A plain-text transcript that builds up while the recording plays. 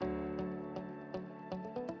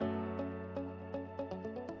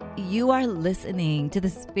You are listening to the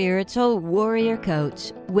Spiritual Warrior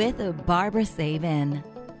Coach with Barbara Savin,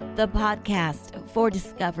 the podcast for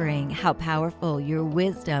discovering how powerful your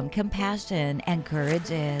wisdom, compassion, and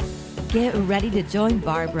courage is. Get ready to join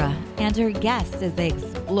Barbara and her guests as they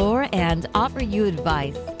explore and offer you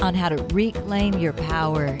advice on how to reclaim your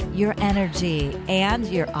power, your energy, and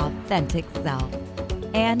your authentic self.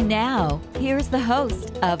 And now, here's the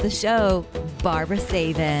host of the show, Barbara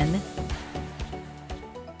Savin.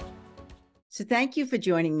 So thank you for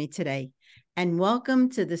joining me today, and welcome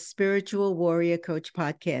to the Spiritual Warrior Coach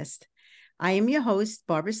podcast. I am your host,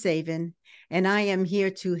 Barbara Savin, and I am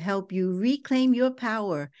here to help you reclaim your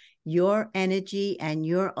power, your energy, and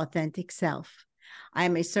your authentic self. I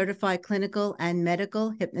am a certified clinical and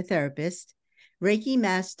medical hypnotherapist, Reiki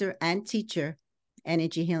master and teacher,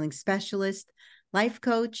 energy healing specialist, life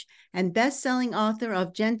coach, and best-selling author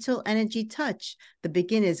of Gentle Energy Touch, The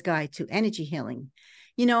Beginner's Guide to Energy Healing.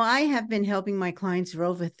 You know, I have been helping my clients for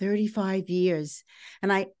over 35 years,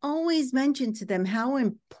 and I always mention to them how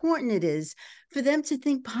important it is for them to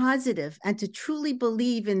think positive and to truly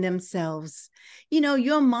believe in themselves. You know,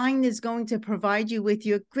 your mind is going to provide you with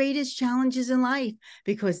your greatest challenges in life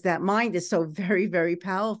because that mind is so very, very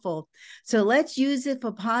powerful. So let's use it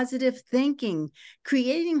for positive thinking,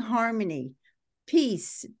 creating harmony,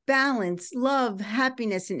 peace, balance, love,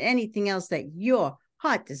 happiness, and anything else that your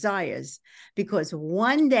heart desires, because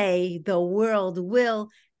one day the world will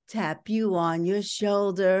tap you on your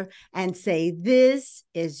shoulder and say, this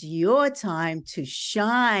is your time to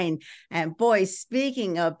shine. And boy,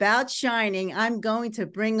 speaking about shining, I'm going to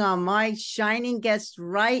bring on my shining guest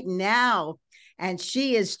right now. And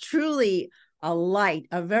she is truly a light,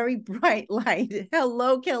 a very bright light.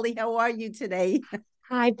 Hello, Kelly. How are you today?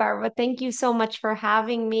 Hi, Barbara. Thank you so much for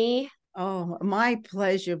having me. Oh, my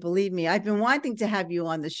pleasure. Believe me, I've been wanting to have you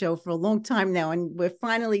on the show for a long time now, and we're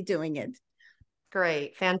finally doing it.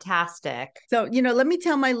 Great. Fantastic. So, let me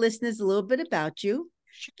tell my listeners a little bit about you.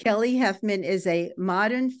 Kelly Helfman is a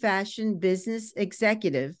modern fashion business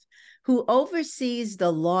executive who oversees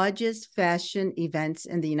the largest fashion events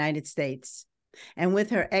in the United States. And with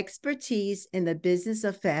her expertise in the business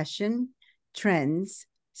of fashion, trends,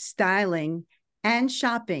 styling, and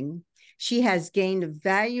shopping, she has gained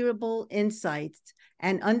valuable insights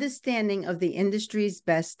and understanding of the industry's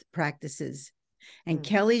best practices. And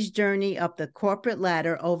Kelly's journey up the corporate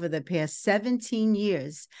ladder over the past 17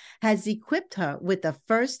 years has equipped her with the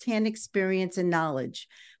firsthand experience and knowledge,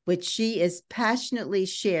 which she is passionately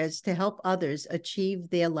shares to help others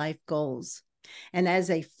achieve their life goals. And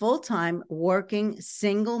as a full-time working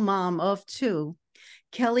single mom of two,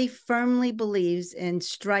 Kelly firmly believes in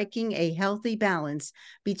striking a healthy balance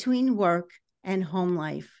between work and home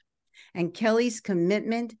life. And Kelly's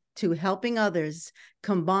commitment to helping others,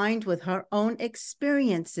 combined with her own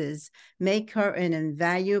experiences, make her an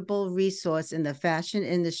invaluable resource in the fashion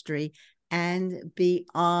industry and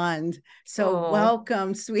beyond. So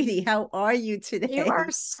welcome, sweetie. How are you today? You are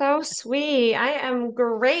so sweet. I am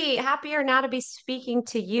great. Happier now to be speaking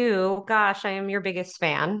to you. Gosh, I am your biggest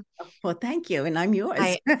fan. Well, thank you. And I'm yours.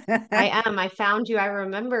 I am. I found you. I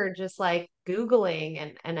remember just like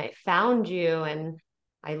Googling and I found you and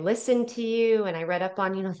I listened to you and I read up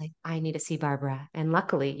on you and I was like, I need to see Barbara. And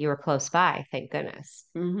luckily you were close by, thank goodness.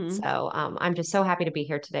 So I'm just so happy to be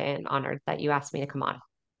here today and honored that you asked me to come on.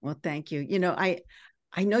 Well, thank you.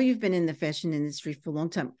 I know you've been in the fashion industry for a long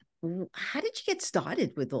time. How did you get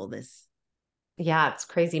started with all this? Yeah, it's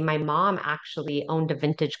crazy. My mom actually owned a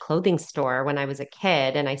vintage clothing store when I was a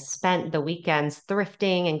kid, and I spent the weekends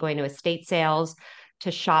thrifting and going to estate sales to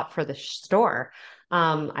shop for the store.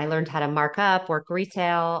 I learned how to mark up, work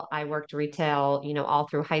retail. I worked retail, all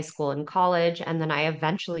through high school and college. And then I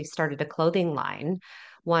eventually started a clothing line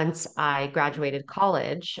once I graduated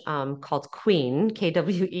college, called Queen,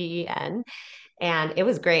 Kween. And it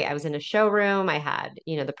was great. I was in a showroom. I had,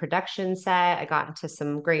 the production set. I got into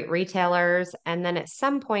some great retailers. And then at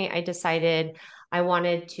some point, I decided I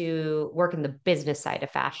wanted to work in the business side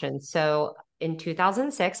of fashion. So in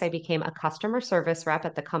 2006, I became a customer service rep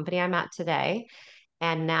at the company I'm at today.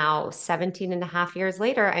 And now, 17 and a half years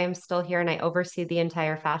later, I am still here and I oversee the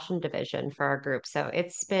entire fashion division for our group. So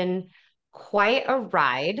it's been quite a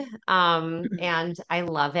ride. And I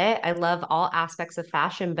love it. I love all aspects of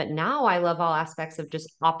fashion, but now I love all aspects of just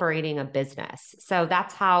operating a business. So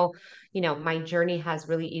that's how, my journey has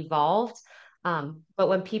really evolved. But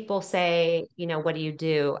when people say, what do you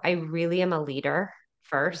do? I really am a leader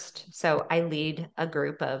first. So I lead a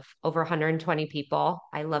group of over 120 people.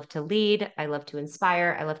 I love to lead. I love to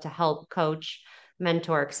inspire. I love to help coach,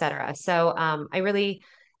 mentor, etc. So I really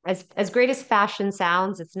as great as fashion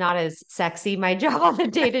sounds, it's not as sexy. My job on the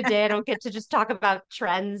day to day, I don't get to just talk about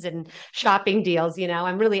trends and shopping deals.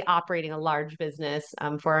 I'm really operating a large business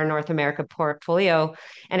for our North America portfolio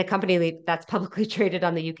and a company that's publicly traded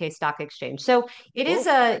on the UK Stock Exchange. So it is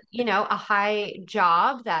Oh, a high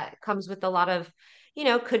job that comes with a lot of,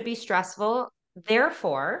 could be stressful.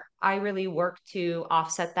 Therefore, I really work to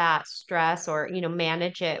offset that stress or,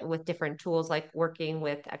 manage it with different tools like working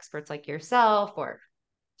with experts like yourself or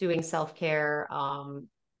doing self-care,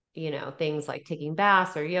 things like taking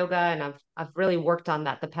baths or yoga. And I've really worked on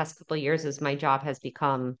that the past couple of years as my job has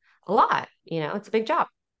become a lot. It's a big job.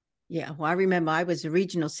 yeah. Well, I remember I was a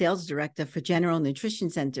regional sales director for General Nutrition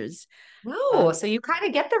Centers. Oh, so you kind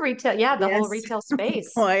of get the retail, yeah, the whole Yes, retail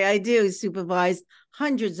space. boy, I do supervise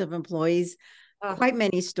hundreds of employees, Oh, quite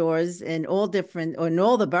many stores in all different or in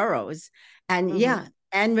all the boroughs. And hmm yeah,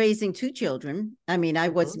 and raising two children. I mean, I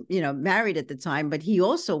was, hmm married at the time, but he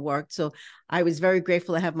also worked. So I was very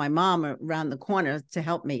grateful to have my mom around the corner to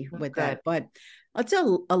help me Oh, with that. good. But it's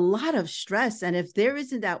a lot of stress. And if there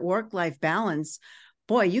isn't that work-life balance,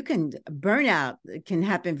 boy, you can burnout can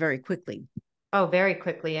happen very quickly. Oh, very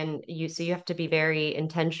quickly. And so you have to be very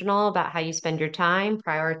intentional about how you spend your time,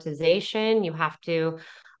 prioritization. You have to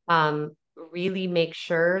really make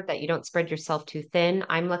sure that you don't spread yourself too thin.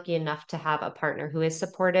 I'm lucky enough to have a partner who is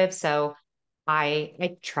supportive. So I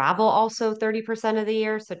travel also 30% of the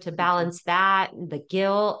year. So to Okay. balance that, the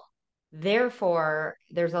guilt, therefore,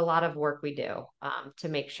 there's a lot of work we do to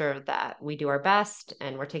make sure that we do our best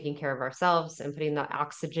and we're taking care of ourselves and putting the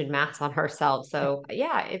oxygen mask on ourselves. So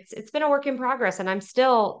yeah, it's been a work in progress, and I'm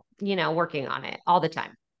still, working on it all the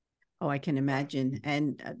time. Oh, I can imagine.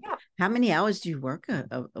 And Yeah. how many hours do you work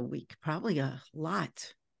a week? Probably a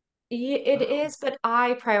lot. It Wow. is, but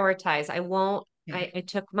I prioritize. I won't. Okay. I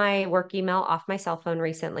took my work email off my cell phone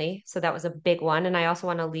recently, so that was a big one. And I also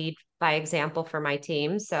want to lead by example for my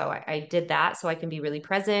team, so I did that so I can be really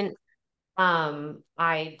present.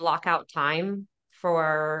 I block out time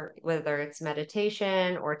for whether it's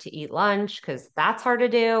meditation or to eat lunch because that's hard to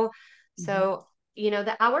do. Mhm. So,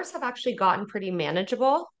 the hours have actually gotten pretty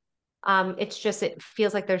manageable. It's just it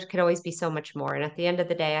feels like there could always be so much more. And at the end of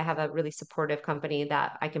the day, I have a really supportive company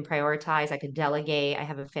that I can prioritize, I can delegate. I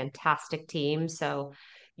have a fantastic team. So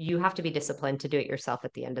you have to be disciplined to do it yourself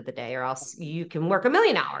at the end of the day, or else you can work a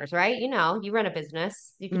million hours, right? You run a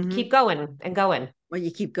business, you could keep Mhm. going and going. Well, you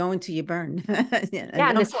keep going till you burn. Yeah, Yeah, and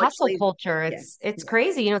and this hustle unfortunately, culture, yeah, it's yeah,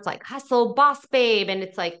 crazy. It's like hustle, boss babe, and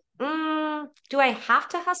it's like, do I have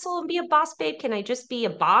to hustle and be a boss babe? Can I just be a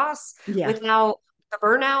boss yeah. without the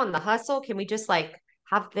burnout and the hustle? Can we just like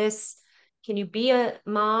have this? Can you be a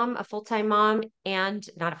mom, a full-time mom, and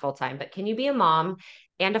not a full-time, but can you be a mom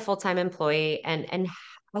and a full-time employee? And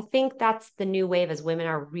I think that's the new wave as women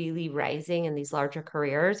are really rising in these larger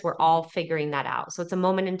careers. We're all figuring that out. So it's a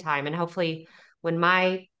moment in time, and hopefully, when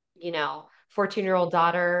my 14-year-old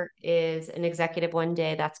daughter is an executive one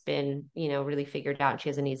day, that's been, really figured out. And she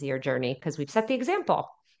has an easier journey because we've set the example.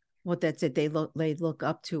 Well, that's it. They look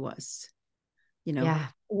up to us. Yeah,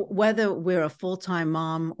 Whether we're a full-time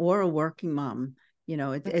mom or a working mom, it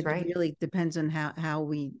that's it right. really depends on how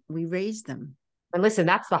we raise them. And listen,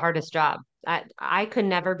 that's the hardest job. I could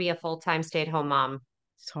never be a full-time stay-at-home mom.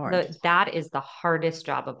 It's hard. That is the hardest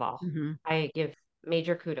job of all. Mhm. I give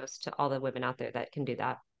major kudos to all the women out there that can do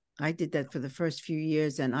that. I did that for the first few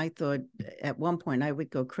years, and I thought at one point I would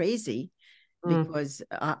go crazy Mm, because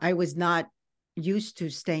I was not used to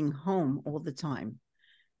staying home all the time,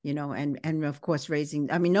 and of course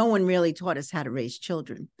raising. I mean, no one really taught us how to raise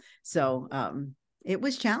children, so it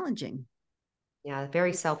was challenging. yeah,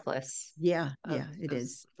 very selfless Yeah, of yeah, it those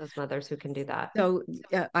is. those mothers who can do that. So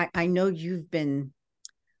I know you've been.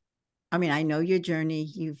 I mean, I know your journey.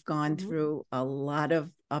 You've gone hmm through a lot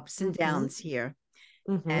of ups and hmm downs here.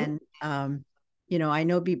 hmm And I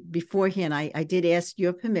know beforehand I did ask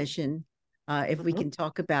your permission if we hmm can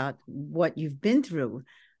talk about what you've been through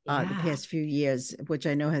the Yeah. past few years, which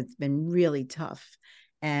I know has been really tough.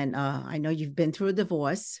 And I know you've been through a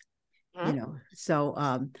divorce, Mhm. so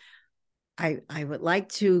I would like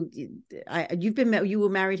to. You were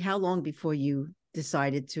married how long before you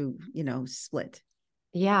decided to split?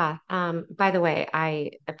 Yeah. By the way,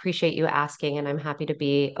 I appreciate you asking, and I'm happy to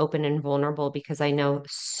be open and vulnerable because I know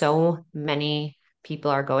so many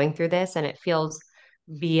people are going through this, and it feels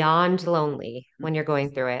beyond lonely when you're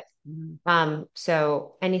going through it. Mhm.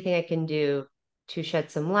 So anything I can do to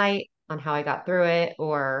shed some light on how I got through it,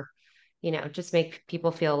 or just make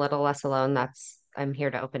people feel a little less alone, I'm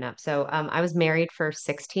here to open up. So I was married for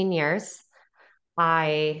 16 years.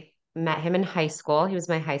 I met him in high school. He was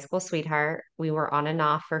my high school sweetheart. We were on and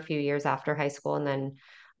off for a few years after high school. And then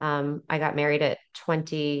I got married at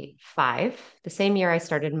 25, the same year I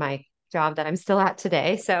started my job that I'm still at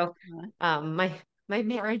today. So my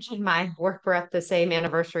marriage and my work were at the same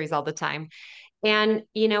anniversaries all the time. And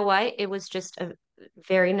you know what? It was just a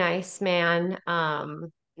very nice man.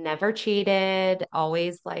 Never cheated,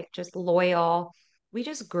 always like just loyal. We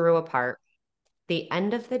just grew apart. The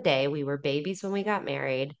end of the day, we were babies when we got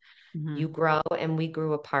married. Mm-hmm. You grow and we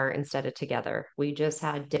grew apart instead of together. We just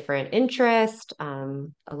had different interests, a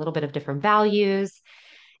little bit of different values.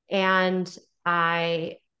 And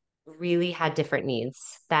I really had different needs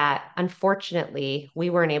that unfortunately we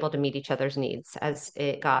weren't able to meet each other's needs as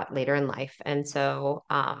it got later in life. And so,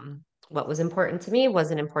 what was important to me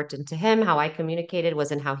wasn't important to him. How I communicated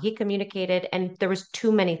wasn't how he communicated. And there was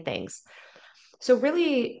too many things. So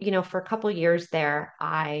really, for a couple years there,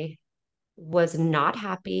 I was not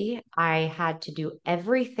happy. I had to do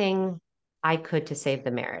everything I could to save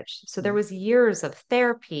the marriage. So there was years of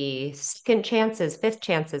therapy, second chances, fifth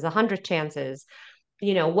chances, 100 chances.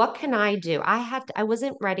 What can I do? I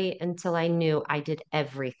wasn't ready until I knew I did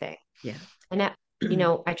everything. Yeah. And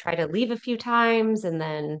I tried to leave a few times and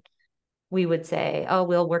then we would say, oh,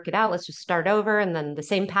 we'll work it out. Let's just start over. And then the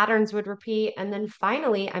same patterns would repeat. And then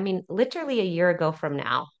finally, I mean, literally a year ago from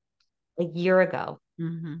now, a year ago,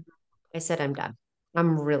 Mm-hmm. I said, I'm done.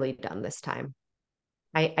 I'm really done this time.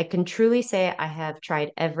 I can truly say I have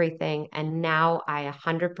tried everything and now I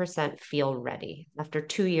 100% feel ready after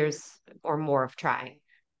 2 years or more of trying.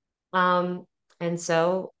 Um, and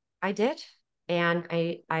so I did. And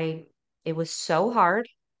it was so hard.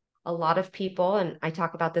 A lot of people, and I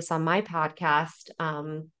talk about this on my podcast.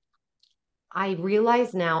 I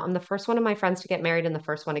realize now I'm the first one of my friends to get married and the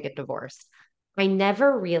first one to get divorced. I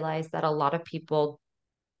never realized that a lot of people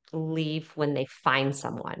leave when they find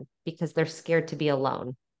someone because they're scared to be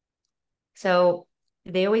alone. So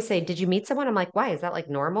they always say, did you meet someone? I'm like, why? Is that like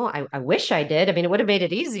normal? I wish I did. I mean, it would have made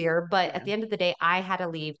it easier. But at Yeah. the end of the day, I had to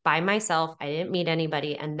leave by myself. I didn't meet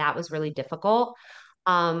anybody. And that was really difficult.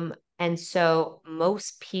 And so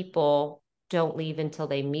most people don't leave until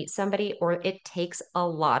they meet somebody, or it takes a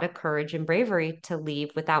lot of courage and bravery to leave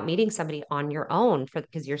without meeting somebody on your own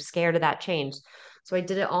because you're scared of that change. So I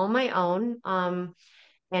did it all on my own.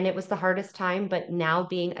 And it was the hardest time. But now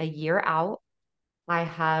being a year out, I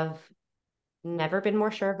have never been more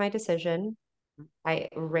sure of my decision. I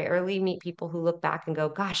rarely meet people who look back and go,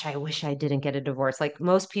 gosh, I wish I didn't get a divorce. Like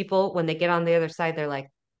most people, when they get on the other side, they're like,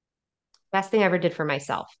 best thing I ever did for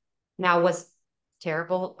myself. Now was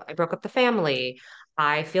terrible. I broke up the family.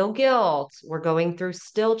 I feel guilt. We're going through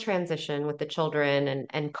still transition with the children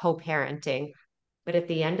and co-parenting. But at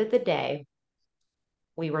the end of the day,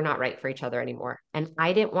 we were not right for each other anymore. And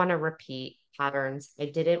I didn't want to repeat patterns. I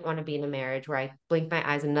didn't want to be in a marriage where I blinked my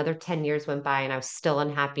eyes, another 10 years went by and I was still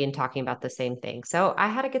unhappy and talking about the same thing. So I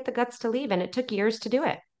had to get the guts to leave and it took years to do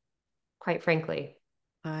it, quite frankly.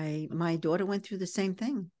 My daughter went through the same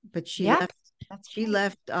thing, but Yeah, that's she great.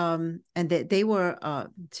 left and they were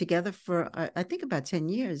together for I think about 10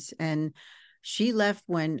 years, and she left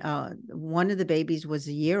when one of the babies was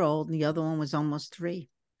a year old and the other one was almost 3.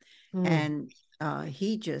 Mm, And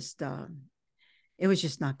he just it was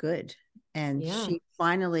just not good. And yeah. she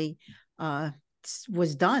finally uh,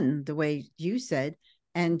 was done the way you said.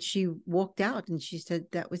 And she walked out and she said,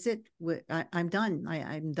 that was it. I'm done.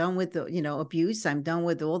 I'm done with the, abuse. I'm done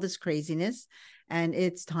with all this craziness. And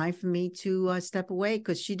it's time for me to step away,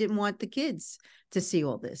 because she didn't want the kids to see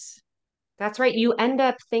all this. That's right. You end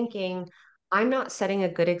up thinking, I'm not setting a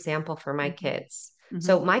good example for my Mm-hmm. kids. Mm-hmm.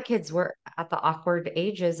 So my kids were at the awkward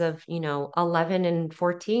ages of, 11 and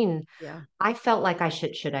 14. Yeah. I felt like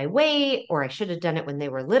should I wait, or I should have done it when they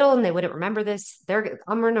were little and they wouldn't remember this.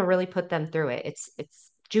 I'm going to really put them through it.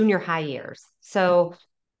 It's junior high years. So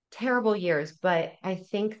terrible years, but I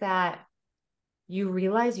think that you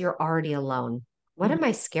realize you're already alone. What Mm-hmm. am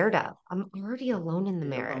I scared of? I'm already alone in the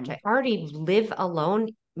You're marriage. I alone. already live alone.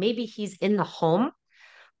 Maybe he's in the home,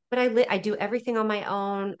 but I do everything on my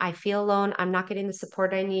own. I feel alone. I'm not getting the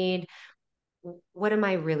support I need. What am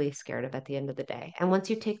I really scared of at the end of the day? And once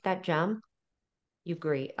you take that jump, you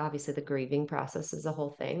grieve. Obviously, the grieving process is a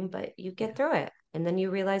whole thing, but you Yeah. get through it. And then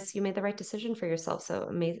you realize you made the right decision for yourself.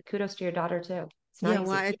 So kudos to your daughter too. It's not Yeah.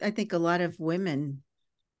 Well, easy. I think a lot of women,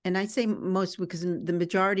 and I say most because the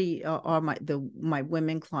majority are my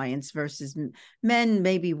women clients versus men,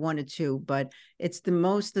 maybe 1 or 2, but it's the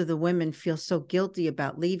most of the women feel so guilty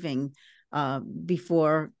about leaving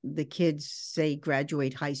before the kids say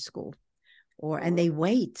graduate high school, and they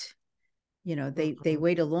wait. They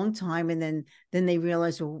wait a long time, and then they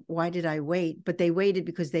realize, well, why did I wait? But they waited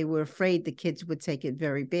because they were afraid the kids would take it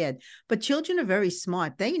very bad. But children are very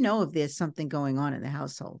smart. They know if there's something going on in the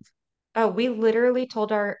household. Oh, we literally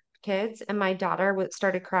told our kids, and my daughter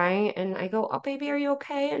started crying, and I go, "Oh, baby, are you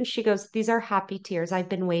okay?" And she goes, "These are happy tears. I've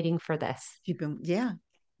been waiting for this." Yeah.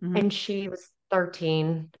 Mm-hmm. And she was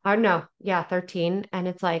 13. Oh no, yeah, 13. And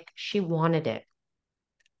it's like she wanted it.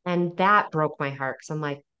 And that broke my heart because I'm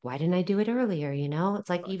like, why didn't I do it earlier? It's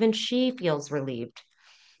like even she feels relieved.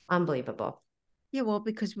 Unbelievable. Yeah, well,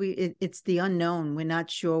 because it's the unknown. We're not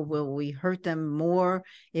sure, will we hurt them more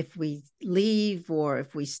if we leave or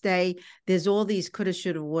if we stay? There's all these coulda,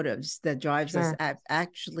 shoulda, wouldas that drives us Sure.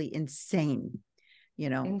 actually insane,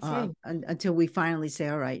 Insane. until we finally say,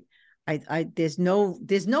 all right, there's no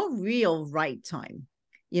real right time,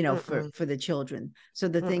 for Mm-mm. the children. So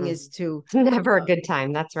the thing Mm-mm. is to, It's never a good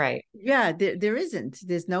time. That's right. yeah, there isn't.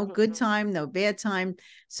 There's no good Mm-mm. time, no bad time.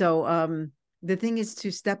 So the thing is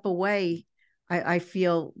to step away, I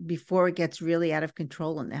feel, before it gets really out of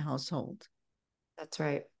control in the household. That's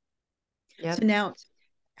right. So Yep. now,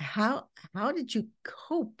 how did you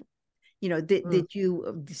cope? Mm. Did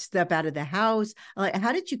you step out of the house? Like,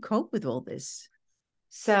 how did you cope with all this?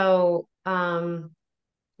 So,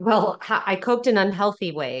 well, I coped in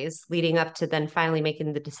unhealthy ways leading up to then finally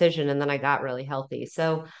making the decision, and then I got really healthy.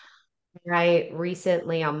 So, I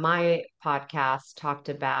recently on my podcast talked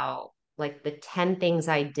about like the 10 things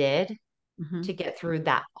I did Mm-hmm. to get through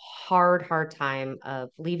that hard time of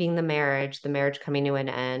leaving the marriage coming to an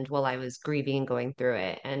end while I was grieving and going through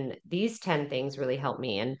it. And these 10 things really helped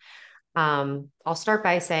me. And I'll start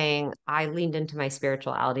by saying I leaned into my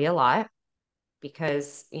spirituality a lot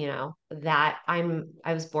because that I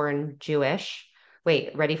was born Jewish.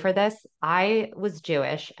 Wait, ready for this? I was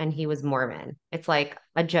Jewish and he was Mormon. It's like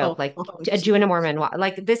a Oh, joke, like oh, a Jew and a geez. Mormon.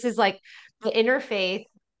 Like this is like the interfaith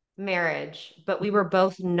marriage, but we were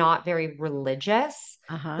both not very religious,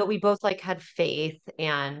 Uh-huh. but we both like had faith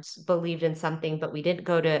and believed in something, but we didn't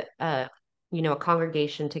go to a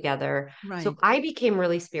congregation together. So Right. I became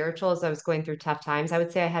really spiritual as I was going through tough times. I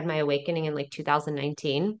would say I had my awakening in like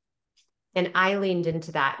 2019, and I leaned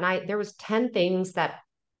into that. And there was 10 things that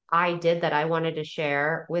I did that I wanted to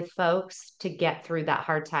share with folks to get through that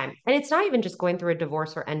hard time. And it's not even just going through a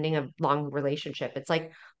divorce or ending a long relationship. It's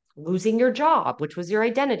like losing your job, which was your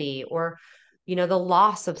identity, or the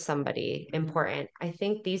loss of somebody Mm-hmm. important. I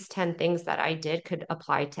think these 10 things that I did could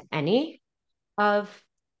apply to any of,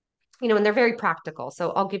 and they're very practical.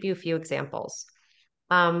 So I'll give you a few examples.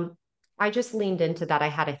 Um, I just leaned into that. I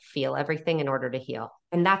had to feel everything in order to heal.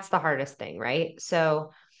 And that's the hardest thing, right?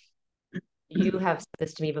 So you have said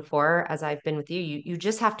this to me before as I've been with you. You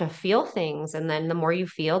just have to feel things. And then the more you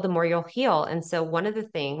feel, the more you'll heal. And so one of the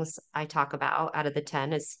things I talk about out of the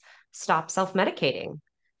 10 is stop self-medicating.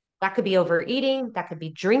 That could be overeating, that could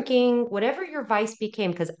be drinking, whatever your vice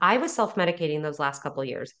became. Because I was self-medicating those last couple of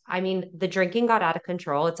years. I mean, the drinking got out of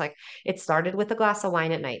control. It's like it started with a glass of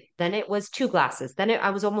wine at night, then it was two glasses, then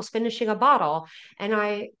I was almost finishing a bottle,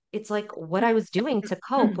 and it's like what I was doing to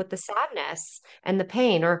cope with the sadness and the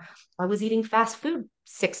pain, or I was eating fast food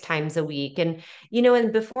 6 times a week, and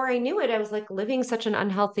before I knew it, I was like living such an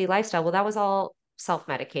unhealthy lifestyle. Well, that was all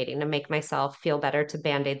self-medicating to make myself feel better, to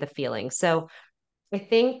band-aid the feeling. So I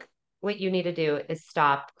think what you need to do is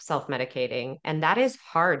stop self medicating. And that is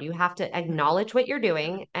hard. You have to acknowledge what you're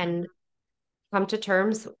doing and come to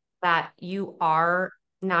terms that you are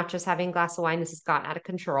not just having a glass of wine. This has gotten out of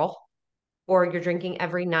control. Or you're drinking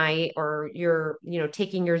every night, or you're,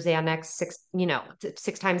 taking your Xanax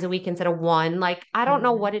 6 times a week instead of one. Like, I don't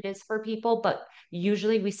know Mm-hmm. what it is for people, but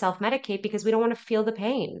usually we self medicate because we don't want to feel the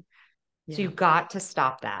pain. So Yeah. you've got to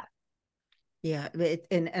stop that. Yeah,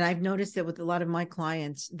 and I've noticed that with a lot of my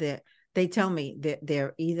clients, that they tell me that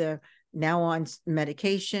they're either now on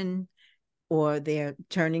medication, or they're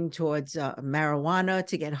turning towards marijuana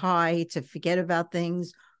to get high, to forget about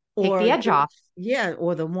things, Take the or edge off. yeah,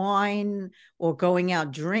 or the wine, or going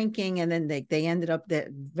out drinking, and then they ended up that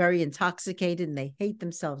very intoxicated and they hate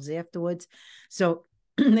themselves afterwards. So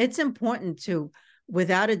it's important to,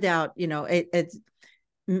 without a doubt, it's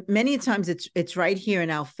many times it's right here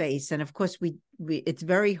in our face, and of course we it's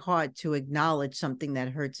very hard to acknowledge something that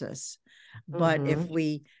hurts us, but Hmm. if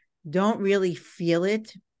we don't really feel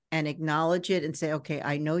it and acknowledge it and say, okay,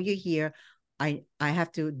 I know you're here, I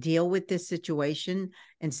have to deal with this situation,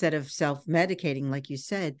 instead of self-medicating like you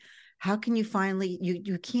said, how can you finally,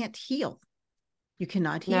 you can't heal, you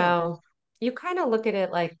cannot heal. No, you kind of look at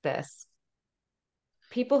it like this.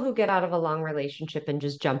 people who get out of a long relationship and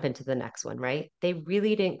just jump into the next one, right? They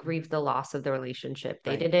really didn't grieve the loss of the relationship.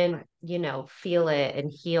 They Right. didn't, feel it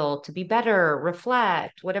and heal to be better,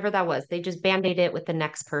 reflect, whatever that was. They just band-aid it with the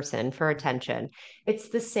next person for attention. It's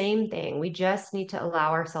the same thing. We just need to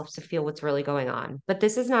allow ourselves to feel what's really going on. But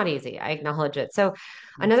this is not easy. I acknowledge it. So Yes.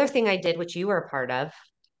 another thing I did, which you were a part of,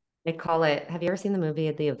 I call it, have you ever seen the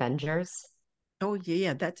movie The Avengers? Oh,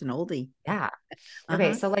 yeah, that's an oldie. Yeah. Okay,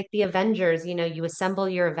 Uh-huh. so like the Avengers, you assemble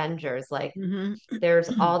your Avengers, like Hmm. there's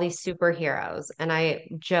all these superheroes. And I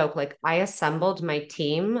joke, like I assembled my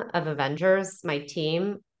team of Avengers, my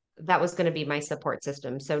team that was going to be my support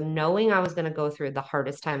system. So knowing I was going to go through the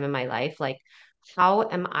hardest time in my life, like how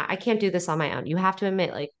am I can't do this on my own. You have to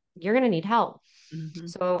admit, like, you're going to need help. Hmm.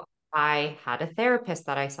 So I had a therapist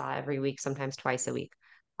that I saw every week, sometimes twice a week.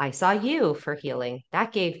 I saw you for healing.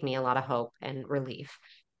 That gave me a lot of hope and relief.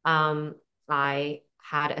 Um, I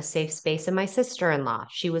had a safe space in my sister-in-law.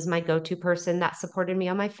 She was my go-to person that supported me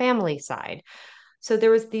on my family side. So there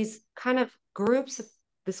was these kind of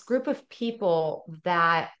this group of people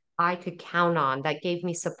that I could count on that gave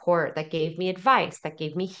me support, that gave me advice, that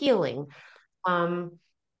gave me healing. Um,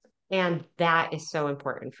 and that is so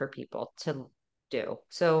important for people to do.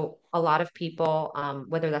 So a lot of people,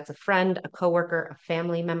 whether that's a friend, a coworker, a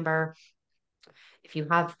family member, if you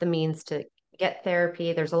have the means to get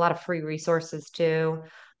therapy, there's a lot of free resources too.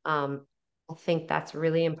 I think that's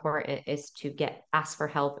really important is to ask for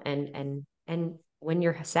help and when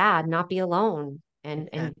you're sad, not be alone and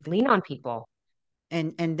Exactly. lean on people.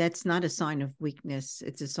 And that's not a sign of weakness.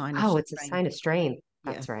 It's a sign of Oh, it's a strength. sign of strength.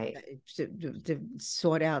 Yeah. That's right. To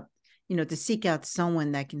sort out, to seek out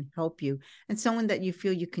someone that can help you and someone that you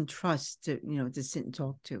feel you can trust to sit and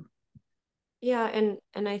talk to. Yeah,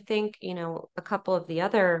 and I think, a couple of the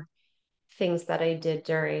other things that I did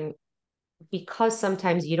because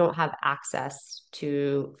sometimes you don't have access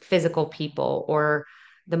to physical people or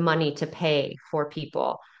the money to pay for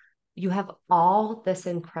people. You have all this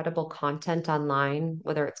incredible content online,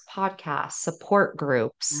 whether it's podcasts, support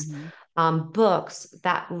groups, Mm-hmm. books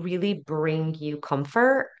that really bring you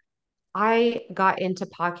comfort. I got into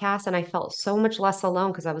podcasts and I felt so much less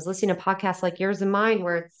alone because I was listening to podcasts like yours and mine,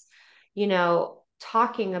 where it's,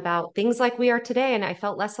 talking about things like we are today. And I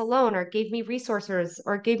felt less alone, or it gave me resources,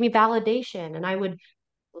 or it gave me validation. And I would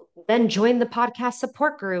then join the podcast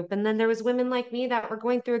support group. And then there was women like me that were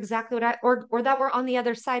going through exactly what or that were on the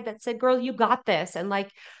other side that said, girl, you got this. And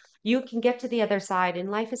like, you can get to the other side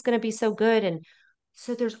and life is going to be so good. And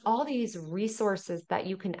so there's all these resources that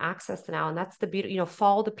you can access now. And that's the beauty,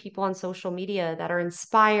 follow the people on social media that are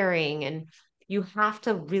inspiring, and you have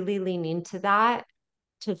to really lean into that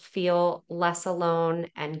to feel less alone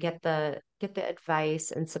and get the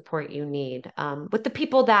advice and support you need with the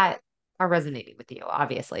people that are resonating with you.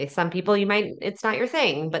 Obviously, some people it's not your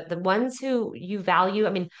thing, but the ones who you value.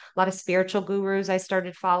 I mean, a lot of spiritual gurus I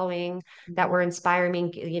started following that Mm-hmm. were inspiring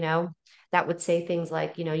me, that would say things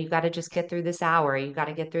like, you got to just get through this hour, you got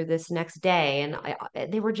to get through this next day. And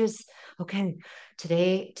they were just, okay,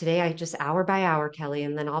 today I just hour by hour, Kelly.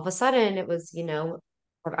 And then all of a sudden it was,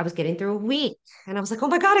 I was getting through a week and I was like, oh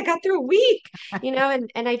my God, I got through a week,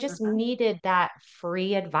 and I just Uh-huh. needed that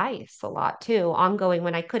free advice a lot too, ongoing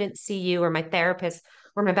when I couldn't see you or my therapist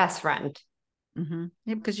or my best friend. Mm-hmm.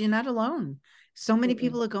 Yeah, because you're not alone. So many Mm-mm.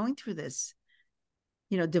 people are going through this.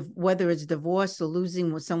 Whether it's divorce or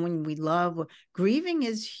losing with someone we love, or grieving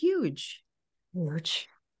is huge, Huge.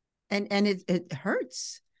 and it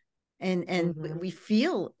hurts, and Mhm. we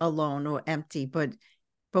feel alone or empty, but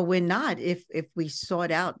we're not if we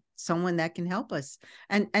sort out someone that can help us.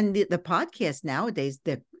 And the podcast nowadays,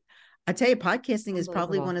 I tell you, podcasting is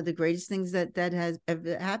probably one Unbelievable. of the greatest things that has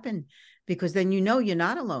ever happened, because then you're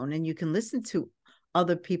not alone and you can listen to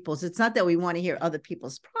other people's. It's not that we want to hear other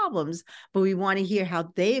people's problems, but we want to hear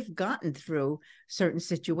how they've gotten through certain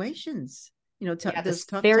situations, Yeah, those this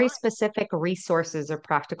tough very times. specific resources or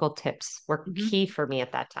practical tips were Mm-hmm. key for me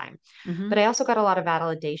at that time. Mm-hmm. But I also got a lot of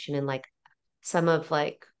validation in like some of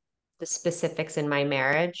like the specifics in my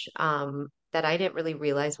marriage that I didn't really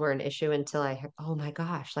realize were an issue until I heard, oh my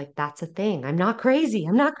gosh, like that's a thing. I'm not crazy.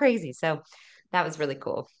 I'm not crazy. So that was really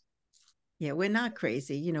cool. Yeah, we're not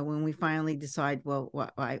crazy. When we finally decide, well,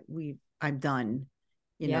 I'm done.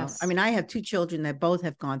 I Yes. mean, I have two children that both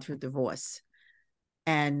have gone through divorce.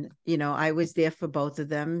 And, I was there for both of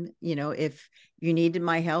them. If you needed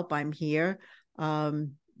my help, I'm here.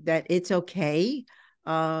 That it's okay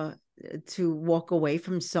uh, to walk away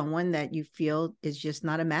from someone that you feel is just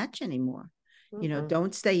not a match anymore. Mm-mm,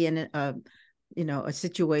 Don't stay in a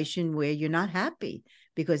situation where you're not happy,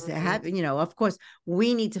 because mm-mm. of course,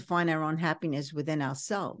 we need to find our own happiness within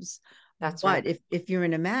ourselves. That's But right. if you're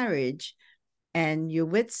in a marriage and you're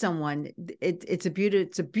with someone, it's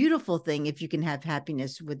a beautiful thing if you can have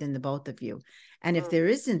happiness within the both of you. And if Mm. there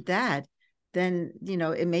isn't that, then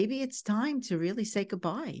maybe it's time to really say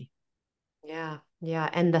goodbye. Yeah. Yeah.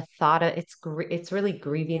 And the thought of it's really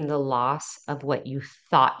grieving the loss of what you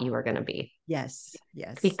thought you were going to be, Yes,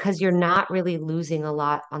 yes. because you're not really losing a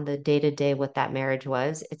lot on the day to day what that marriage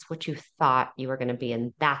was. It's what you thought you were going to be.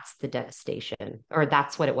 And that's the devastation, or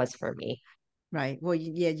that's what it was for me. Right. Well,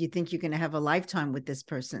 yeah, you think you're going to have a lifetime with this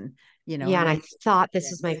person, Yeah. and And then I thought this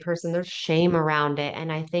was my yes. person. There's shame around it.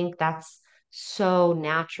 And I think that's so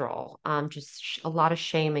natural. Just a lot of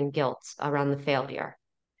shame and guilt around the failure.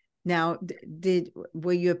 Now,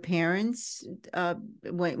 were your parents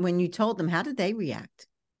when you told them, how did they react?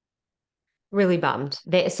 Really bummed.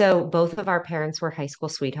 So both of our parents were high school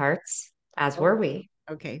sweethearts, as were Oh, we.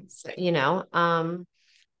 okay. So, and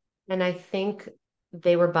I think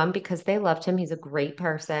they were bummed because they loved him. He's a great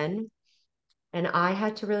person. And I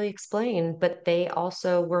had to really explain, but they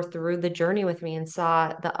also were through the journey with me and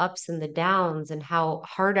saw the ups and the downs and how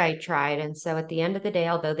hard I tried. And so at the end of the day,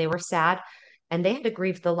 although they were sad and they had to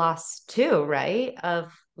grieve the loss too, right,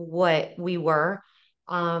 of what we were,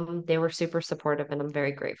 they were super supportive and I'm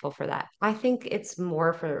very grateful for that. I think it's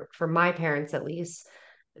more for my parents at least,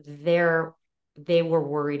 they're they were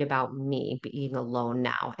worried about me being alone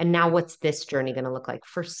now. And now what's this journey going to look like?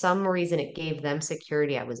 For some reason, it gave them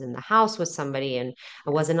security. I was in the house with somebody and I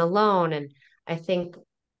Yes. wasn't alone. And I think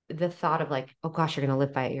the thought of like, oh gosh, you're going to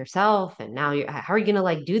live by it yourself. And now how are you going to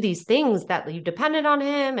like do these things that you depended on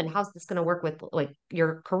him? And how's this going to work with like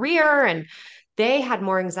your career? And they had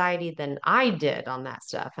more anxiety than I did on that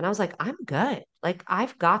stuff. And I was like, I'm good. Like,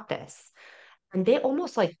 I've got this. And they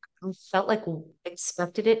almost like felt like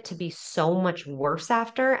expected it to be so much worse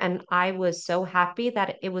after. And I was so happy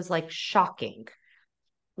that it was like shocking.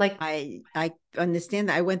 Like, I understand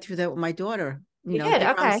that. I went through that with my daughter. you did?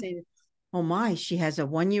 Here I'm Okay. saying, oh my, she has a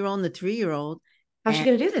 1 year old and a 3 year old, How's she and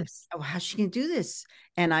going to do this? oh, how's she gonna do this?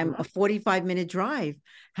 And I'm a Mhm. 45-minute drive.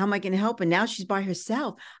 How am I gonna help? And now she's by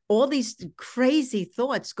herself. All these crazy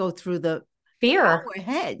thoughts go through Fear. our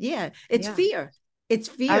head. Yeah, it's Yeah. fear. It's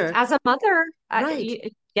fear. As a mother, Right. you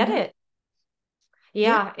get Mhm. it.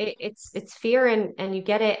 Yeah. Yeah, it's fear and you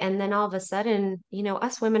get it. And then all of a sudden,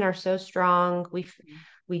 us women are so strong.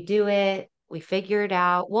 We do it. We figure it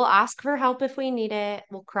out. We'll ask for help if we need it.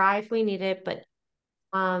 We'll cry if we need it, but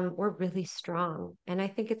we're really strong. And I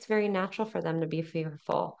think it's very natural for them to be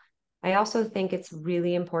fearful. I also think it's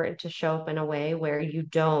really important to show up in a way where you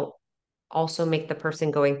don't also make the person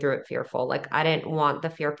going through it fearful. Like, I didn't want the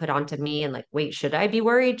fear put onto me and like, wait, should I be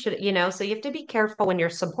worried? So you have to be careful when you're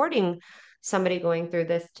supporting somebody going through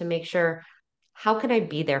this to make sure, how can I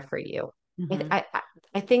be there for you? Hmm.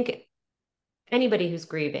 I think anybody who's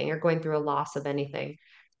grieving or going through a loss of anything,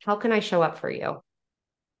 how can I show up for you?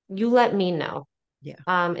 You let me know. Yeah.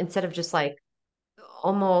 Instead of just like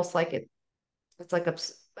almost like it's like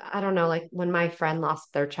I don't know, like when my friend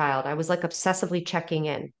lost their child, I was like obsessively checking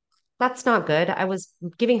in. That's not good. I was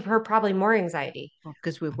giving her probably more anxiety. Well,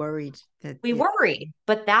 because we're worried that, We yeah, worry,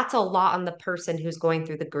 but that's a lot on the person who's going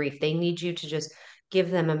through the grief. They need you to just give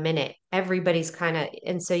them a minute. Everybody's kind of,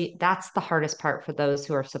 and so that's the hardest part for those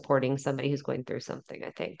who are supporting somebody who's going through something, I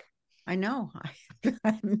think. I know. Me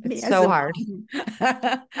It's as so a hard.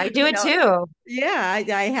 mom, I do you it know, too. yeah,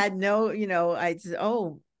 I had no, I said,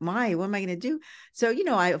 oh my, what am I going to do? So,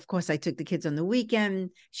 of course I took the kids on the weekend.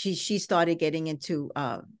 She started getting into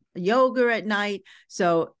yoga at night.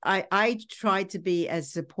 So I tried to be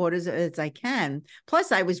as supportive as I can.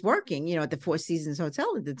 Plus I was working, at the Four Seasons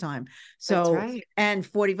Hotel at the time. That's So, right. and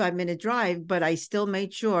 45-minute drive, but I still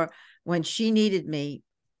made sure when she needed me,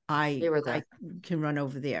 I You were I there. can run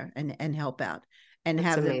over there and help out and That's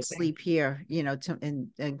have them amazing. sleep here,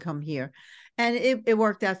 and come here. And it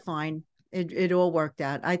worked out fine. It all worked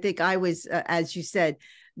out. I think I was, as you said,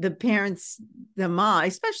 the parents, the mom,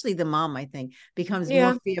 especially the mom, I think, becomes more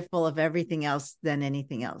Yeah. fearful of everything else than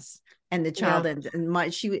anything else. And the child, Yeah.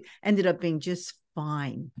 she ended up being just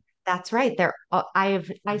fine. That's right.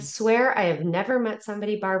 I swear I have never met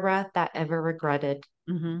somebody, Barbara, that ever regretted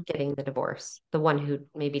Mm-hmm. getting the divorce. The one who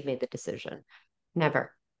maybe made the decision.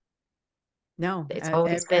 Never. No, It's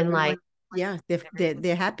always been everyone, like, yeah,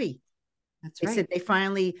 they're happy. that's They said right. they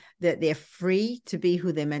finally that they're free to be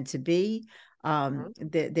who they're meant to be.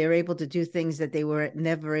 Mhm. They're able to do things that they were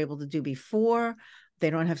never able to do before. They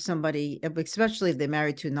don't have somebody, especially if they're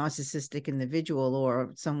married to a narcissistic individual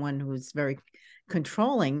or someone who's very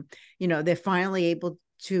controlling. They're finally able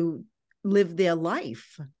to live their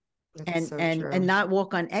life That's and so and true. and not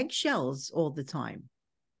walk on eggshells all the time.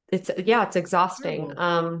 it's exhausting.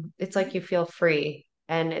 Terrible. It's like you feel free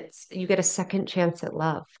and you get a second chance at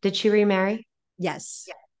love. Did she remarry? Yes.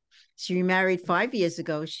 She remarried 5 years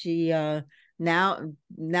ago. She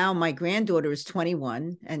now my granddaughter is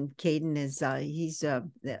 21 and Caden is he's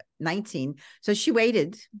 19. So she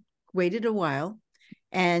waited a while,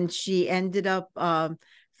 and she ended up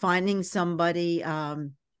finding somebody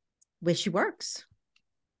where she works.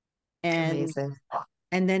 And Amazing.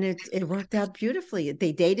 and then it worked out beautifully.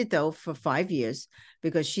 They dated though for 5 years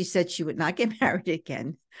because she said she would not get married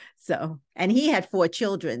again. So, and he had 4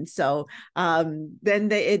 children. So then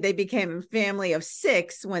they became a family of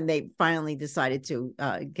 6 when they finally decided to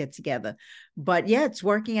get together. But yeah, it's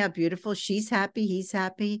working out beautiful. She's happy, he's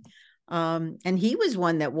happy. And he was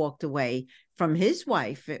one that walked away from his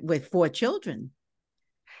wife with 4 children.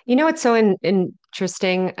 You know, it's so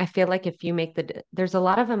interesting. I feel like if you make there's a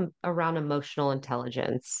lot of them around emotional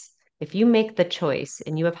intelligence. If you make the choice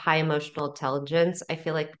and you have high emotional intelligence, I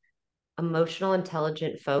feel like emotional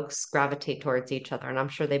intelligent folks gravitate towards each other. And I'm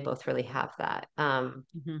sure they both really have that.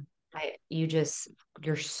 Mhm.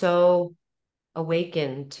 You're so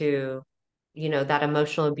awakened to, that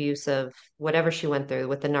emotional abuse of whatever she went through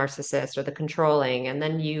with the narcissist or the controlling. And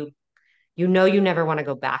then you never want to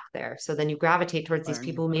go back there. So then you gravitate towards these Right.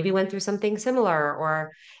 people who maybe went through something similar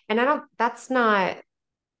and I don't, that's not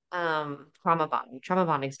trauma bonding. Trauma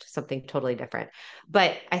bonding is something totally different.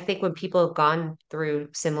 But I think when people have gone through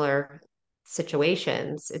similar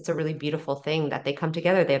situations, it's a really beautiful thing that they come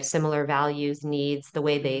together. They have similar values, needs, the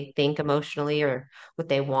way they think emotionally or what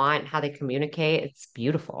they want, how they communicate. It's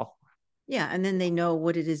beautiful. Yeah, and then they know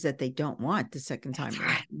what it is that they don't want the second That's time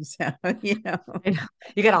around. right. So, you know. I know.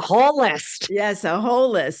 You got a whole list. Yes, a whole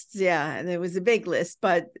list. Yeah, and it was a big list,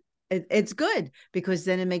 but it's good because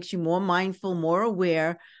then it makes you more mindful, more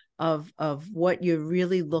aware of what you're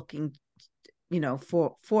really looking,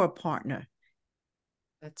 for a partner.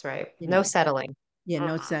 That's right. You No know, settling. yeah,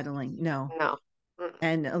 no Mm-mm. settling, no. No. Mm-mm.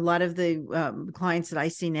 And a lot of the clients that I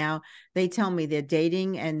see now, they tell me they're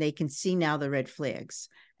dating and they can see now the red flags,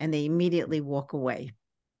 and they immediately walk away.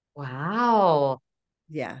 Wow.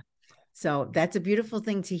 Yeah, so that's a beautiful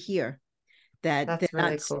thing to hear. That they're That's really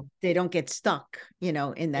not, cool. they don't get stuck, in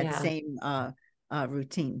that Yeah. same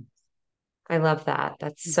routine. I love that.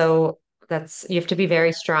 You have to be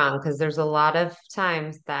very strong because there's a lot of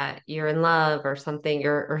times that you're in love or something,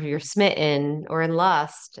 or you're smitten or in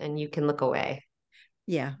lust and you can look away.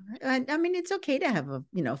 Yeah. I mean, it's okay to have a,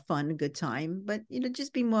 fun, good time, but,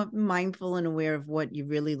 just be more mindful and aware of what you're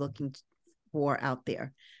really looking for out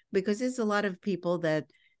there, because there's a lot of people that,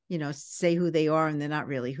 say who they are and they're not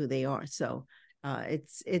really who they are. So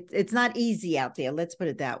it's not easy out there. Let's put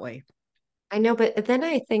it that way. I know, but then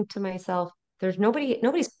I think to myself,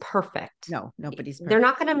 nobody's perfect. No, nobody's They're perfect.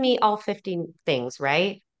 not going to meet all 15 things,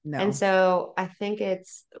 right? And No. so I think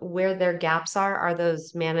it's where their gaps are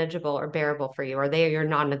those manageable or bearable for you? Are they your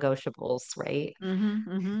non-negotiables, right?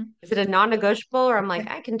 Mm-hmm, mm-hmm. Is it a non-negotiable or I'm like,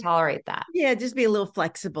 I can tolerate that. Yeah, just be a little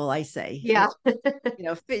flexible, I say. Yeah.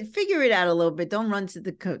 Figure it out a little bit. Don't run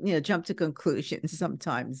to jump to conclusions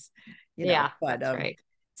sometimes, Yeah, but that's right.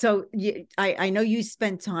 so I know you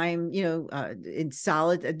spend time, in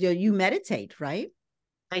solid, you meditate, right?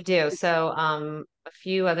 I do. So, a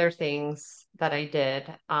few other things that I did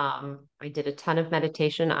a ton of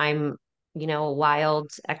meditation. I'm, a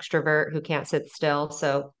wild extrovert who can't sit still.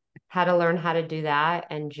 So, had to learn how to do that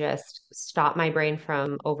and just stop my brain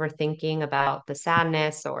from overthinking about the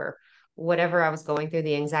sadness or whatever I was going through,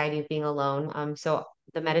 the anxiety of being alone. So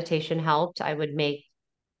the meditation helped. I would make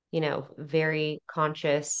very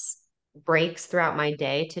conscious breaks throughout my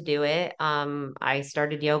day to do it. I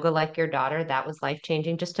started yoga like your daughter. That was life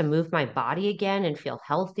changing just to move my body again and feel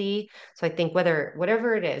healthy. So I think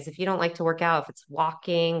whatever it is, if you don't like to work out, if it's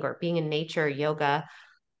walking or being in nature, yoga,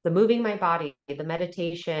 the moving my body, the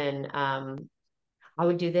meditation, I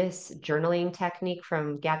would do this journaling technique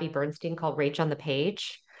from Gabby Bernstein called Rage on the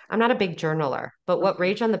Page. I'm not a big journaler, but what Okay.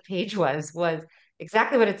 Rage on the Page was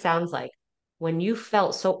exactly what it sounds like. When you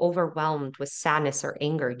felt so overwhelmed with sadness or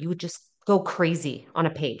anger, you would just go crazy on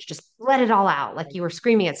a page, just let it all out like you were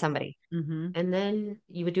screaming at somebody. Mm-hmm. And then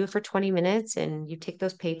you would do it for 20 minutes and you take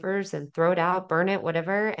those papers and throw it out, burn it,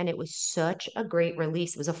 whatever. And it was such a great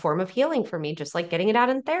release. It was a form of healing for me, just like getting it out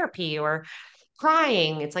in therapy or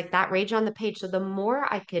crying. It's like that rage on the page. So the more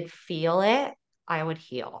I could feel it, I would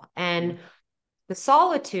heal. Yeah. And the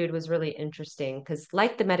solitude was really interesting because,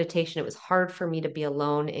 like the meditation, it was hard for me to be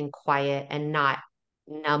alone and quiet and not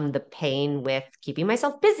numb the pain with keeping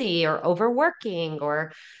myself busy or overworking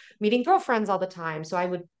or meeting girlfriends all the time. So I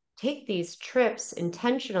would take these trips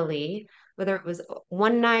intentionally, whether it was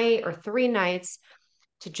one night or 3 nights,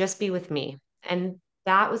 to just be with me. And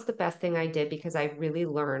that was the best thing I did because I really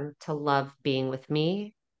learned to love being with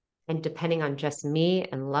me and depending on just me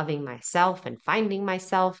and loving myself and finding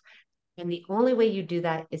myself. And the only way you do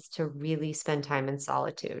that is to really spend time in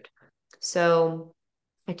solitude. So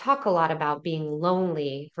I talk a lot about being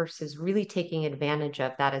lonely versus really taking advantage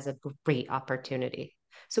of that as a great opportunity.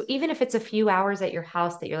 So even if it's a few hours at your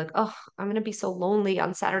house that you're like, oh, I'm going to be so lonely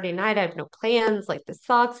on Saturday night. I have no plans. Like this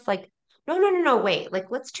sucks. Like, no, no, no, no, wait.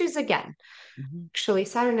 Like, let's choose again. Mhm. Actually,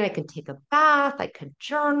 Saturday night, I could take a bath. I could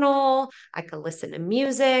journal. I could listen to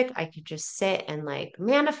music. I could just sit and like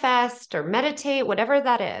manifest or meditate, whatever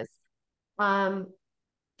that is. Um,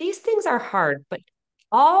 these things are hard, but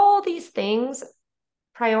all these things,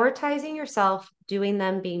 prioritizing yourself, doing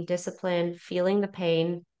them, being disciplined, feeling the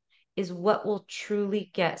pain is what will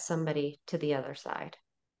truly get somebody to the other side.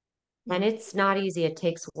 And Yeah. it's not easy. It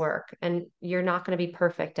takes work and you're not going to be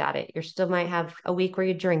perfect at it. You still might have a week where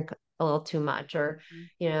you drink a little too much or,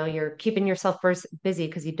 Mhm. you're keeping yourself busy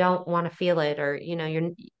because you don't want to feel it or,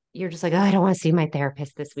 you're just like, oh, I don't want to see my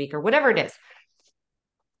therapist this week or whatever it is.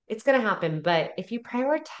 It's going to happen. But if you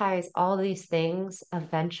prioritize all these things,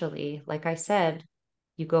 eventually, like I said,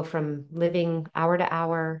 you go from living hour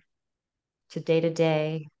to day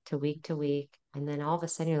to week. And then all of a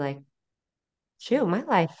sudden you're like, shoot, my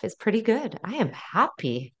life is pretty good. I am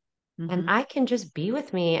happy and Mhm. I can just be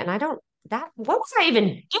with me. And I don't, what was I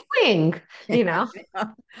even doing? Yeah, You know?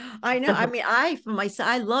 I know. I mean, for myself,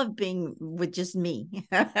 I love being with just me.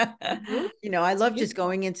 Mhm. I It's love just beautiful.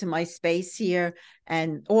 going into my space here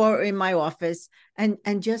or in my office and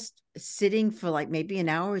just sitting for like maybe an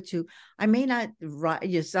hour or two. I may not write.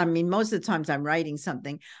 Yes, I mean, most of the times I'm writing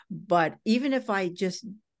something, but even if I just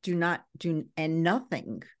do not do and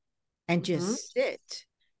nothing and Mhm. just sit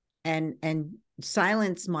and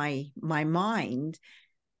silence my mind,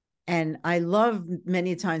 and I love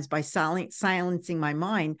many times by silencing my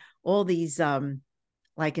mind, all these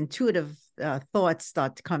like intuitive thoughts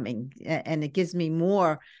start coming, and it gives me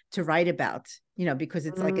more to write about, because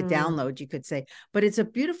it's like a Mm. download, you could say. But it's a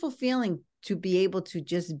beautiful feeling to be able to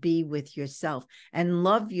just be with yourself and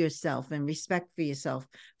love yourself and respect for yourself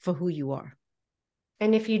for who you are.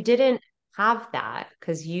 And if you didn't have that,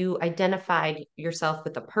 because you identified yourself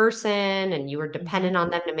with a person and you were Mm-hmm. dependent on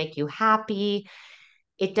them to make you happy,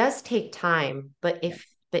 it does take time. Yes.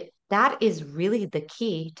 But that is really the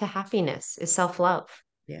key to happiness is self-love.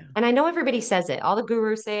 Yeah. And I know everybody says it, all the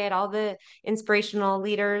gurus say it, all the inspirational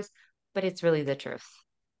leaders, but it's really the truth.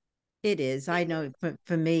 It is. I know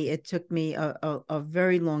for me, it took me a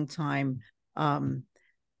very long time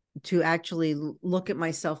to actually look at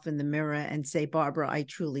myself in the mirror and say, Barbara, I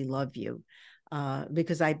truly love you,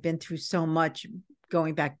 because I've been through so much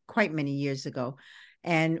going back quite many years ago.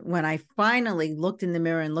 And when I finally looked in the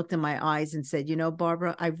mirror and looked in my eyes and said,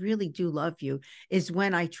 Barbara, I really do love you, is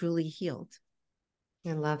when I truly healed.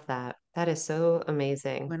 I love that. That is so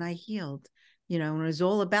amazing. When I healed, and it was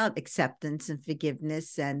all about acceptance and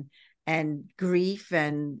forgiveness and grief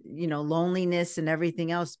and loneliness and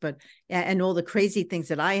everything else, but and all the crazy things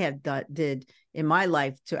that I have did in my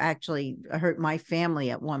life to actually hurt my family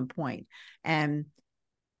at one point. And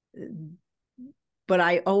but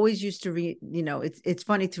I always used to it's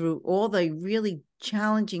funny, through all the really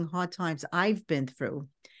challenging hard times I've been through,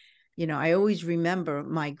 I always remember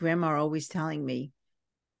my grandma always telling me,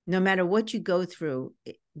 no matter what you go through,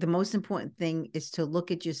 the most important thing is to look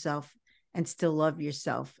at yourself and still love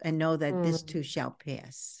yourself and know that this Mm, too shall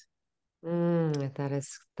pass. that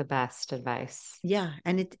is the best advice. Yeah,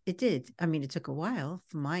 and it did. I mean, it took a while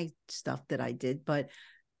for my stuff that I did, but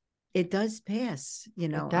it does pass,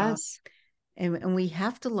 It does. and we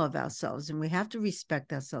have to love ourselves and we have to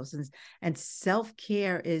respect ourselves, and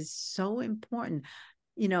self-care is so important,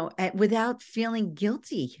 without feeling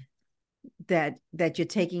guilty that you're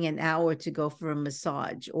taking an hour to go for a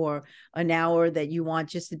massage, or an hour that you want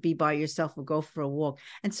just to be by yourself or go for a walk.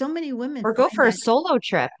 And so many women Or go find for a that. solo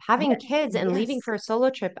trip. Having Yes, kids and leaving yes. for a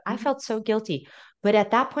solo trip, I Mhm, felt so guilty. But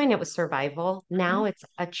at that point, it was survival. mhm, Now it's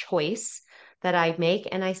a choice that I make.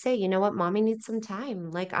 And I say, you know what, mommy needs some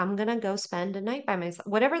time. Like, I'm going to go spend a night by myself,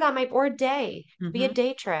 whatever that might, or a day, be a mhm.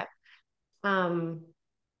 day trip. Um,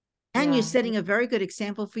 And you're yeah. setting a very good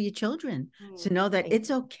example for your children to know that Thank it's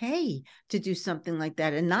you. okay to do something like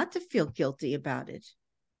that and not to feel guilty about it.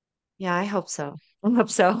 Yeah, I hope so. I hope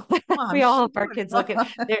so. Oh, I'm We all sure. hope our kids look at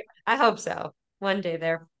there. I hope so. One day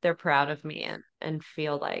they're proud of me and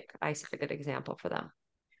feel like I set a good example for them.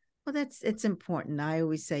 Well, it's important. I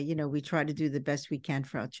always say, we try to do the best we can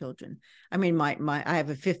for our children. I mean, I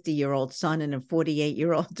have a 50-year-old son and a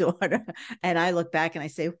 48-year-old daughter, and I look back and I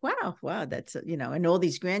say, wow, that's and all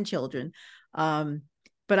these grandchildren. Um,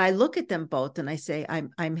 but I look at them both and I say,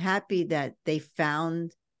 I'm happy that they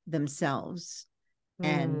found themselves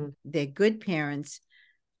and Mm, they're good parents,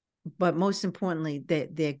 but most importantly,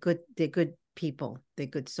 they're good people. They're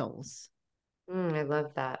good souls. I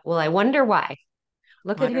love that. Well, I wonder why.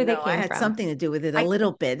 Look I at who don't they know. I came had from. something to do with it a I,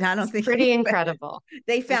 little bit. I don't it's think pretty incredible.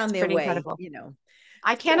 they It's found their pretty way, incredible.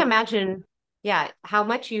 I can't So, imagine, yeah, how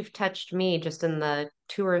much you've touched me just in the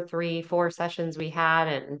two or three, four sessions we had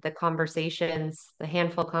and the conversations, the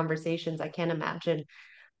handful of conversations. I can't imagine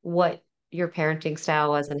what your parenting style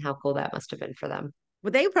was and how cool that must have been for them.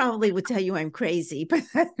 well, they probably would tell you I'm crazy, but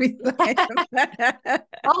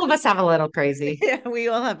All of us have a little crazy. yeah, we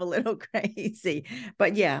all have a little crazy.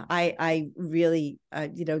 But yeah, I really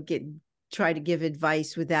get try to give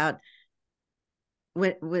advice without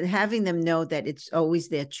with having them know that it's always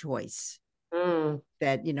their choice. Mm,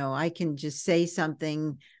 That I can just say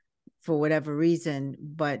something for whatever reason,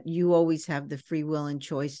 but you always have the free will and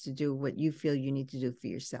choice to do what you feel you need to do for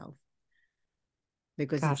yourself.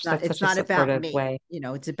 Because gosh, it's that's such a not about supportive me. way.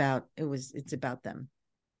 It's about them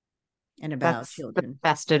and about That's the children.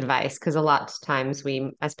 best advice because a lot of times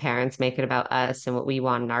we, as parents, make it about us and what we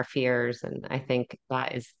want and our fears. And I think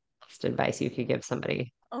that is the best advice you could give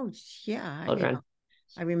somebody, Oh yeah, children.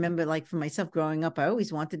 I remember, like, for myself growing up, I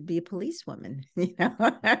always wanted to be a policewoman.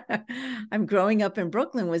 I'm growing up in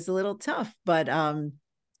Brooklyn was a little tough, but my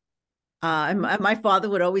father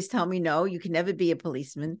would always tell me, no, you can never be a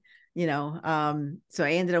policeman. So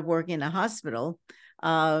I ended up working in a hospital,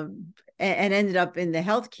 and ended up in the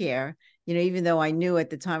healthcare. Even though I knew at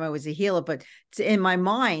the time I was a healer, but in my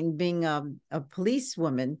mind, being a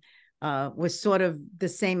policewoman was sort of the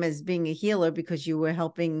same as being a healer because you were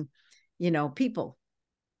helping, people,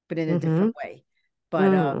 but in a Mm-hmm. different way.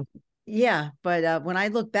 But Mm, yeah, but when I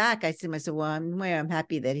look back, I see myself, well, I'm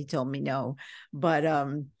happy that he told me no. But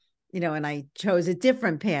and I chose a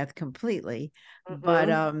different path completely. But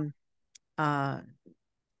mm-hmm. uh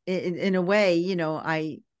in a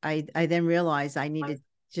way, I then realized I needed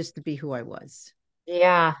just to be who I was.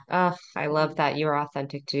 Yeah. Oh, I love Mhm. that you're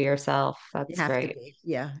authentic to yourself. You That's have to great. be,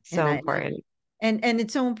 yeah. And So I important. and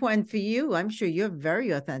it's so important for you. I'm sure you're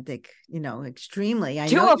very authentic, extremely. I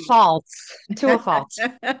To know a you. fault. To a fault.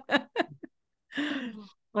 I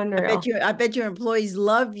Unreal. bet your employees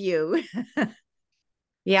love you.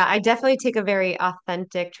 Yeah, I definitely take a very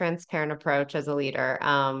authentic, transparent approach as a leader.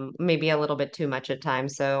 Maybe a little bit too much at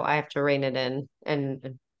times, so I have to rein it in.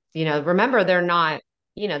 And remember they're not,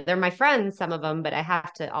 they're my friends, some of them, but I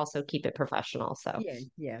have to also keep it professional. So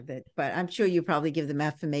Yeah, but I'm sure you probably give them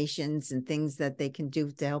affirmations and things that they can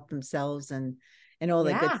do to help themselves and all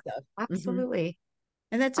that good yeah, stuff. Hmm. absolutely,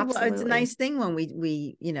 And it's a absolutely. nice thing when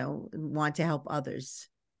we want to help others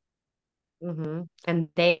And and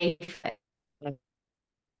they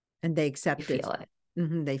they accept it. feel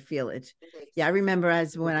it. They feel it. Yeah, I remember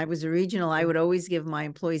as when I was a regional, I Mhm. would always give my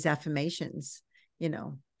employees affirmations, you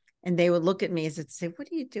know, and they would look at me as if say,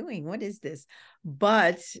 "What are you doing? What is this?"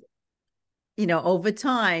 But over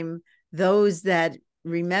time, those that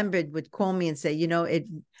remembered would call me and say,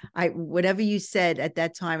 I whatever you said at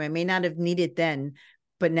that time, I may not have needed then,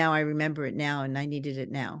 but now I remember it now and I needed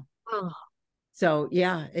it now. Oh, So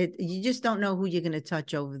yeah, you just don't know who you're going to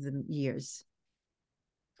touch over the years.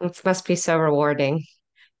 it must be so rewarding.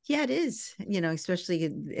 Yeah, it is, especially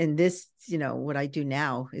in this, what I do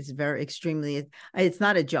now is very extremely, it's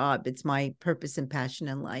not a job, it's my purpose and passion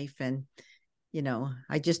in life. And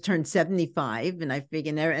I just turned 75 and I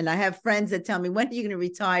figure there, and I have friends that tell me, when are you going to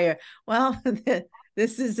retire? Well,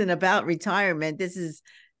 this isn't about retirement. This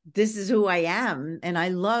is who I am. And I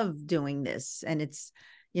love doing this. And it's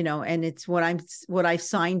what I've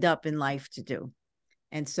signed up in life to do.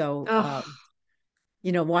 And so, Oh,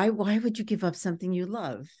 why would you give up something you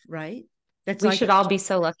love? Right. That's we like, should all be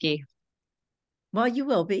so lucky. well, you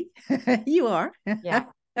will be, you are, Yeah.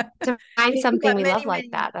 To find you something got we love many, like many,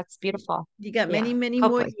 that. That's beautiful. you got Yeah. many, many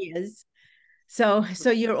more Hopefully. years. So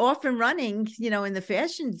you're off and running, in the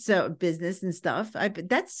fashion business and stuff.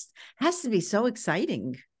 That's has to be so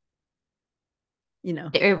exciting, you know.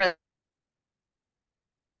 It really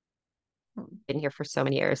been here for so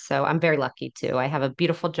many years. So I'm very lucky too. I have a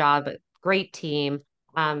beautiful job, a great team.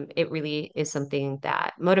 It really is something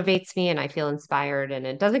that motivates me and I feel inspired and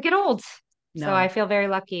it doesn't get old. So I No, feel very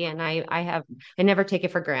lucky and I never take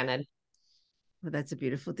it for granted. but that's a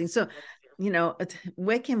beautiful thing. So,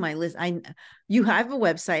 where can my list? You have a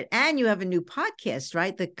website and you have a new podcast,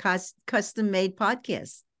 right? The custom made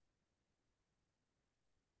podcast.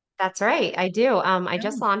 That's right. I do. I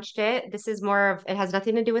just Yeah. launched it. This is more of, it has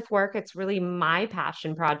nothing to do with work. It's really my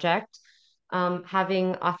passion project.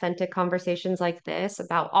 having authentic conversations like this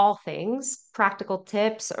about all things, practical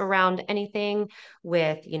tips around anything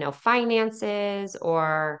with, finances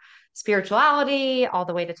or spirituality, all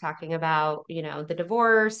the way to talking about, the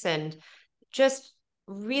divorce and just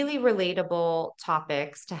really relatable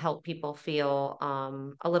topics to help people feel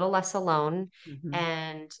a little less alone Mhm.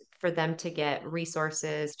 and for them to get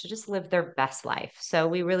resources to just live their best life. So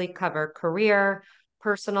we really cover career,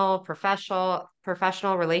 personal, professional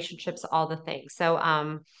relationships, all the things. So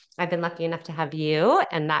I've been lucky enough to have you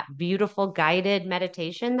and that beautiful guided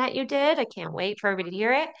meditation that you did. I can't wait for everybody to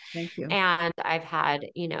hear it. Thank you. And I've had,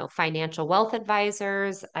 financial wealth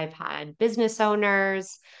advisors, I've had business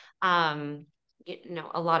owners, I'm going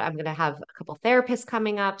to have a couple therapists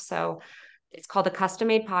coming up. So it's called the Custom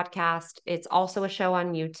Made Podcast. It's also a show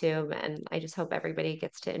on YouTube. And I just hope everybody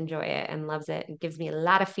gets to enjoy it and loves it and gives me a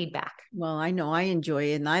lot of feedback. Well, I know I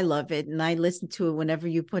enjoy it and I love it, and I listen to it whenever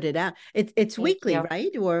you put it out. It's Thank weekly, you.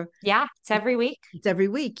 right? Or Yeah, it's every week. it's every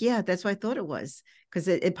week. Yeah, that's what I thought it was, because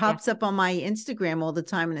it Yeah. pops up on my Instagram all the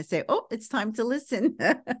time, and I say, "Oh, it's time to listen."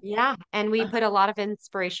 Yeah. And we put a lot of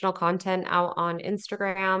inspirational content out on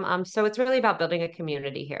Instagram. So it's really about building a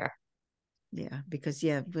community here. Yeah, because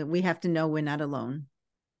we have to know we're not alone.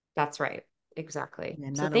 That's right. Exactly. Yeah,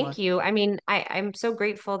 So not alone. thank you. I mean, I'm so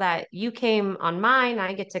grateful that you came on mine.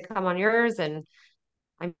 I get to come on yours, and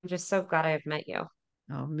I'm just so glad I've met you.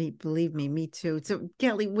 Oh, believe me, me too. So,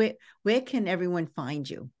 Kelly, where can everyone find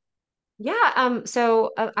you? Yeah, I'm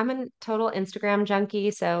a total Instagram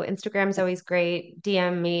junkie, so Instagram's always great.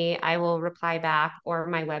 DM me, I will reply back, or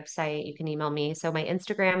my website, you can email me. So my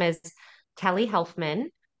Instagram is Kelly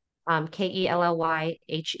Helfman,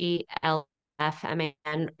 KELLYHELFMAN,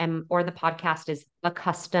 or the podcast is a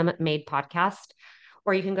custom made podcast.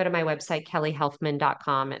 Or you can go to my website,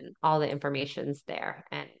 kellyhelfman.com, and all the information's there.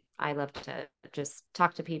 And I love to just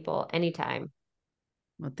talk to people anytime.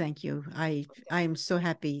 Well, thank you. I am so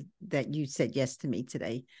happy that you said yes to me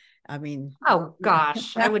today. I mean, Oh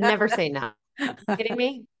gosh, I would never say no. You kidding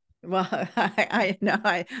me? well, I know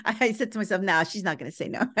I said to myself, now she's not going to say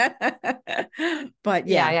no. But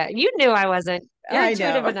Yeah, yeah, yeah. You knew I wasn't. You're I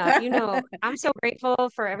intuitive know. enough. I'm so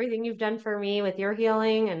grateful for everything you've done for me with your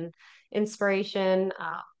healing and inspiration.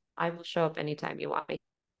 I will show up anytime you want me.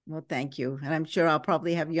 Well, thank you. And I'm sure I'll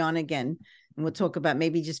probably have you on again, and we'll talk about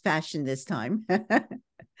maybe just fashion this time.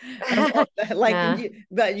 Like Nah.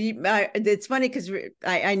 it's funny because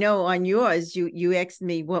I know on yours you asked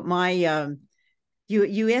me what my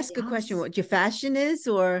you ask a question Yes. what your fashion is,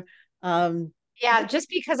 or um Yeah, just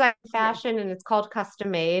because I'm yeah. fashion and it's called custom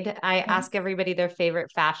made, I ask everybody their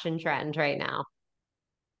favorite fashion trend right now.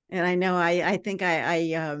 And I know I think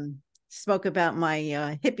I spoke about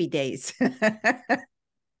my hippie days.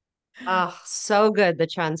 Oh, so good. The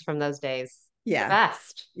trends from those days. The Yeah,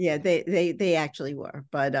 best. yeah, they actually were,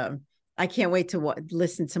 but I can't wait to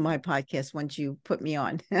listen to my podcast once you put me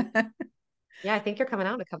on. Yeah, I think you're coming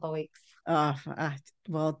out in a couple of weeks. uh, uh,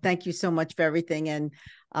 well, thank you so much for everything, and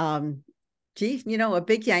gee, a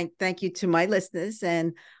big thank you to my listeners,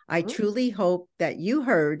 and I Mhm. truly hope that you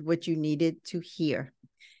heard what you needed to hear.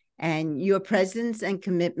 And your presence and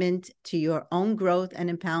commitment to your own growth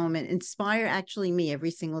and empowerment inspire actually me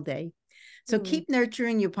every single day. So Hmm. keep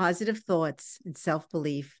nurturing your positive thoughts and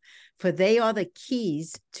self-belief, for they are the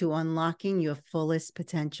keys to unlocking your fullest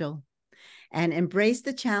potential. And embrace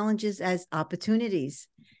the challenges as opportunities,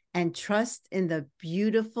 and trust in the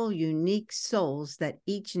beautiful, unique souls that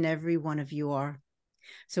each and every one of you are.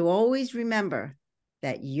 So always remember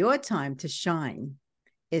that your time to shine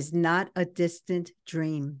is not a distant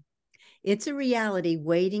dream. It's a reality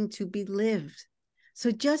waiting to be lived.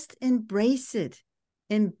 So just embrace it,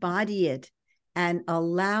 embody it, and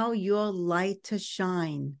allow your light to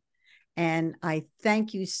shine. And I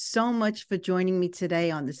thank you so much for joining me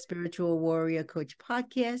today on the Spiritual Warrior Coach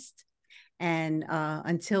podcast. And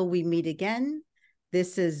until we meet again,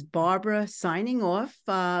 this is Barbara signing off.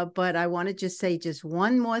 But I want to just say just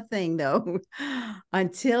one more thing, though.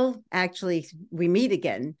 Until actually we meet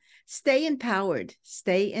again, stay empowered,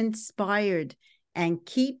 stay inspired, and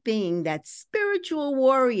keep being that spiritual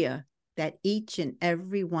warrior that each and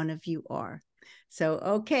every one of you are. So,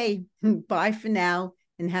 okay, bye for now,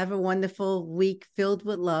 and have a wonderful week filled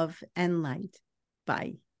with love and light.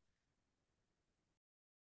 Bye.